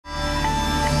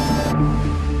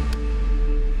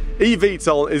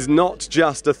eVTOL is not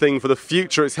just a thing for the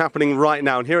future, it's happening right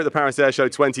now. And here at the Paris Air Show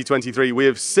 2023, we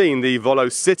have seen the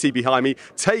Volocity behind me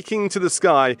taking to the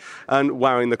sky and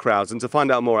wowing the crowds. And to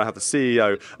find out more, I have the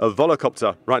CEO of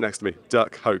Volocopter right next to me,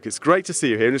 Dirk Hoek. It's great to see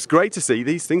you here, and it's great to see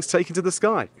these things taken to the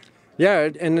sky. Yeah,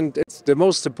 and it's the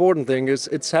most important thing is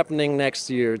it's happening next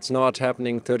year. It's not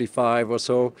happening 35 or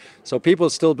so. So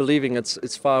people still believing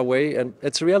it's far away, and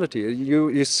it's reality.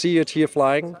 You see it here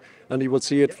flying, and you will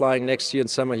see it flying next year in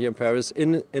summer here in Paris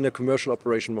in a commercial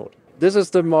operation mode. This is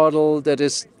the model that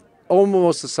is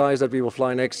almost the size that we will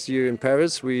fly next year in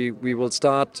Paris. We will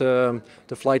start the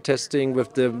flight testing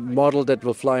with the model that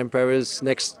will fly in Paris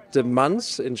next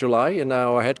month in July in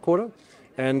our headquarters.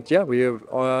 And yeah, we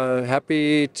are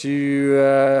happy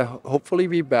to hopefully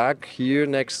be back here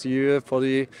next year for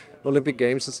the Olympic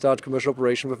Games and start commercial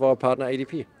operation with our partner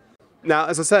ADP. Now,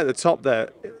 as I said at the top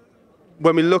there,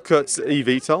 when we look at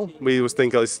eVTOL, we always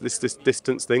think, oh, this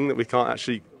distance thing that we can't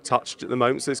actually touch at the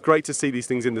moment. So it's great to see these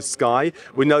things in the sky.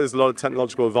 We know there's a lot of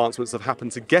technological advancements that have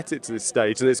happened to get it to this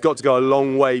stage, and it's got to go a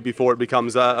long way before it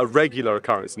becomes a regular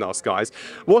occurrence in our skies.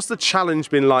 What's the challenge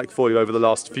been like for you over the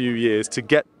last few years to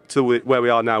get to where we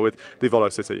are now with the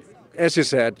Volocity? As you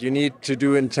said, you need to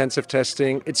do intensive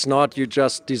testing. It's not you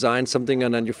just design something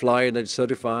and then you fly and then you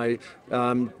certify.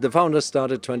 The founders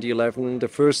started 2011, the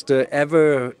first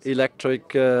ever electric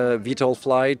VTOL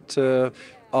flight.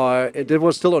 It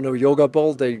was still on a yoga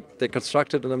ball. They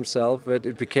constructed it themselves.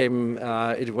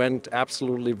 It went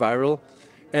absolutely viral.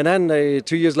 And then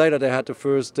 2 years later, they had the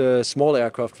first small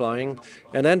aircraft flying.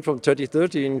 And then from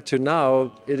 2013 to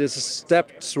now, it is a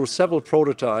step through several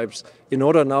prototypes in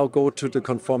order now go to the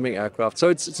conforming aircraft. So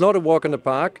it's not a walk in the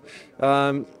park.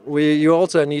 You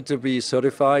also need to be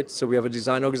certified. So we have a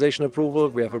design organization approval,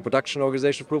 we have a production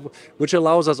organization approval, which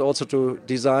allows us also to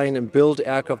design and build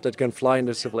aircraft that can fly in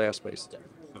the civil airspace.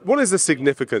 What is the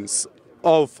significance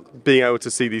of being able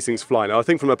to see these things fly? Now, I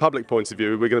think from a public point of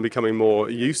view, we're going to be becoming more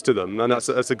used to them, and that's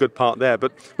a good part there.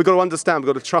 But we've got to understand,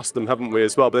 we've got to trust them, haven't we,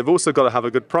 as well? But they've also got to have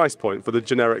a good price point for the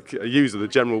generic user, the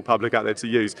general public out there to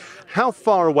use. How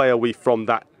far away are we from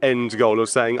that end goal of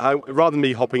saying, rather than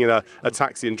me hopping in a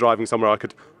taxi and driving somewhere, I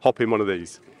could hop in one of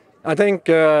these? I think,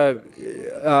 to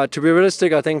be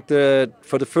realistic, I think that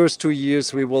for the first 2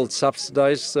 years we will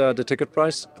subsidize the ticket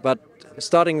price, but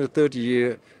starting the third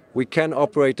year, we can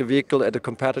operate the vehicle at a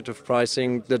competitive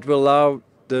pricing that will allow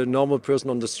the normal person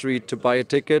on the street to buy a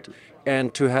ticket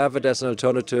and to have it as an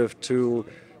alternative to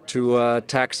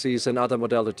taxis and other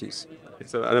modalities.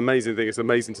 It's an amazing thing. It's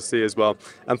amazing to see as well.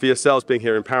 And for yourselves being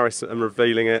here in Paris and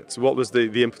revealing it, what was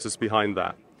the impetus behind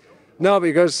that? No,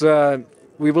 because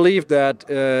we believe that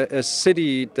a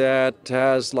city that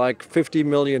has like 50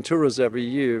 million tourists every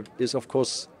year is, of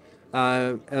course,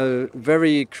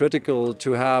 very critical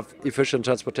to have efficient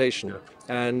transportation.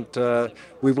 And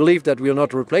we believe that we will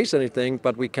not replace anything,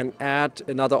 but we can add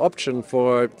another option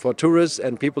for tourists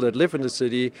and people that live in the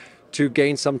city to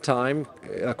gain some time,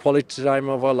 quality time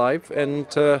of our life, and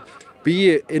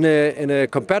be in a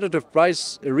competitive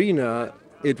price arena.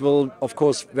 It will, of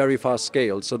course, very fast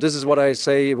scale. So this is what I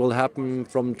say will happen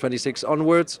from 26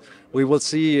 onwards. We will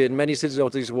see in many cities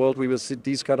of this world, we will see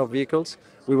these kind of vehicles.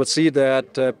 We will see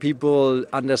that people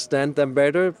understand them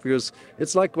better, because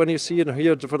it's like when you see it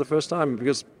here for the first time,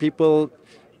 because people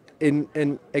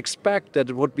expect that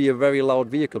it would be a very loud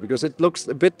vehicle, because it looks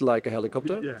a bit like a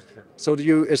helicopter. Yeah. So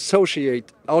you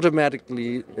associate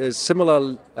automatically a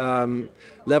similar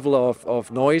level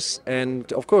of noise,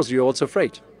 and of course you're also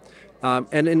afraid.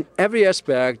 And in every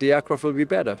aspect, the aircraft will be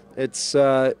better. It's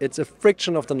a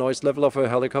fraction of the noise level of a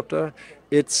helicopter.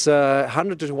 It's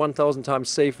 100 to 1,000 times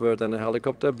safer than a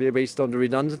helicopter, based on the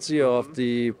redundancy of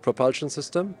the propulsion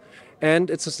system. And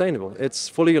it's sustainable. It's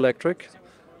fully electric.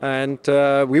 And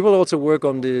we will also work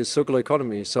on the circular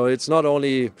economy. So it's not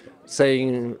only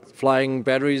saying flying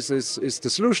batteries is the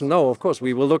solution. No, of course,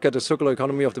 we will look at the circular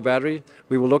economy of the battery.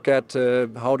 We will look at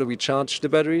how do we charge the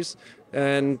batteries.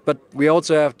 But we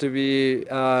also have to be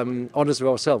honest with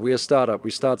ourselves. We are a startup.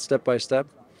 We start step by step.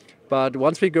 But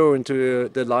once we go into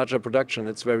the larger production,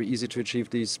 it's very easy to achieve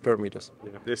these parameters.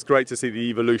 Yeah. It's great to see the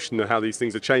evolution and how these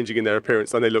things are changing in their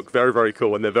appearance, and they look very, very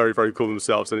cool, and they're very, very cool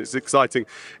themselves. And it's exciting.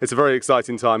 It's a very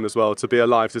exciting time as well to be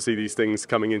alive to see these things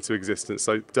coming into existence.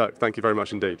 So, Dirk, thank you very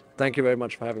much indeed. Thank you very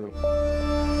much for having me.